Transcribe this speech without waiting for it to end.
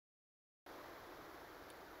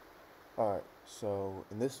Alright, so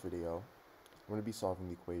in this video, I'm going to be solving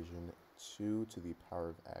the equation 2 to the power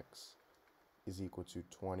of x is equal to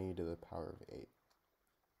 20 to the power of 8.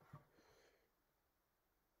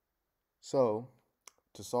 So,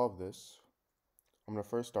 to solve this, I'm going to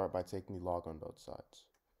first start by taking the log on both sides.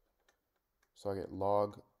 So I get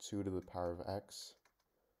log 2 to the power of x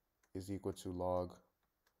is equal to log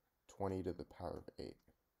 20 to the power of 8.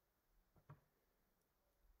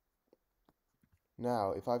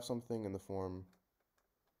 Now, if I have something in the form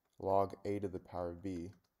log a to the power of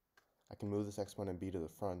b, I can move this exponent b to the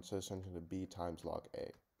front, so it's turned into b times log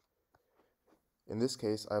a. In this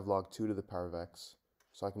case, I have log 2 to the power of x,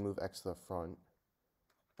 so I can move x to the front,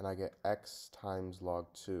 and I get x times log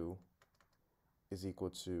 2 is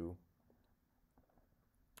equal to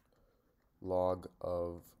log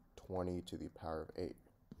of 20 to the power of 8.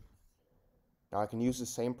 Now I can use the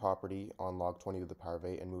same property on log 20 to the power of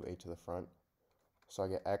 8 and move 8 to the front, so I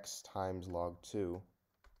get x times log 2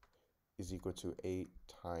 is equal to 8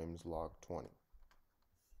 times log 20.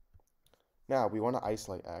 Now, we want to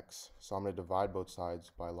isolate x, so I'm going to divide both sides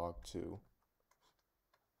by log 2.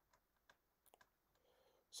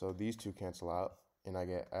 So these two cancel out, and I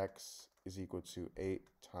get x is equal to 8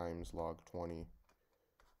 times log 20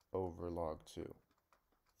 over log 2.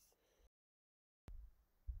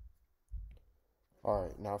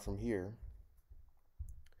 Alright, now from here,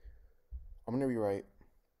 I'm going to rewrite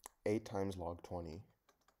 8 times log 20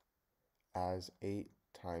 as 8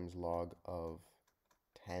 times log of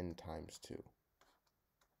 10 times 2.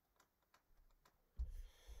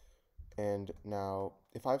 And now,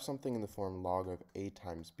 if I have something in the form log of a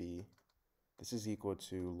times b, this is equal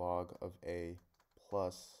to log of a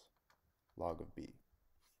plus log of b.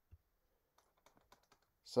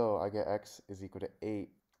 So I get x is equal to 8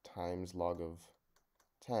 times log of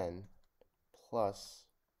 10 plus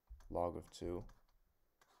log of 2.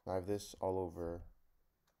 I have this all over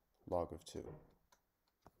log of 2.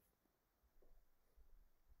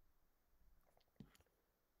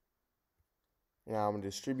 Now I'm going to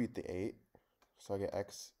distribute the 8, so I get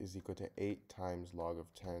x is equal to 8 times log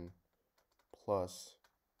of 10 plus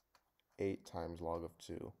 8 times log of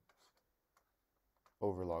 2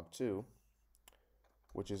 over log 2,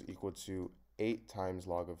 which is equal to 8 times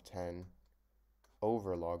log of 10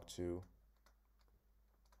 over log 2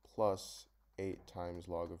 plus 8 times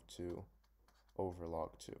log of 2 over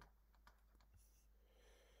log 2.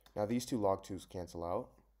 Now these two log 2's cancel out,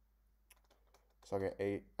 so I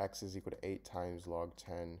get x is equal to 8 times log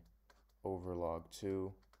 10 over log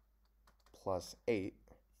 2 plus 8.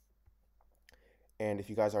 And if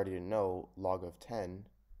you guys already didn't know, log of 10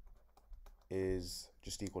 is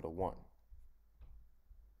just equal to 1.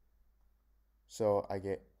 So I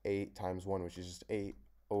get 8 times 1, which is just 8,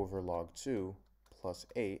 over log 2 plus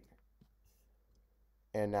 8.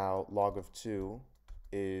 And now log of 2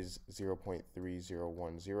 is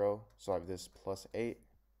 0.3010, so I have this plus 8.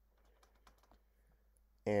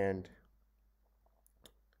 And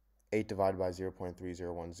 8 divided by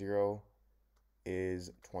 0.3010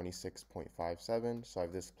 is 26.57, so I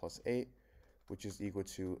have this plus 8, which is equal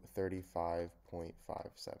to 35.57.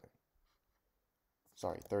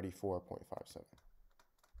 Sorry, 34.57.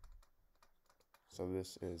 So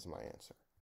this is my answer.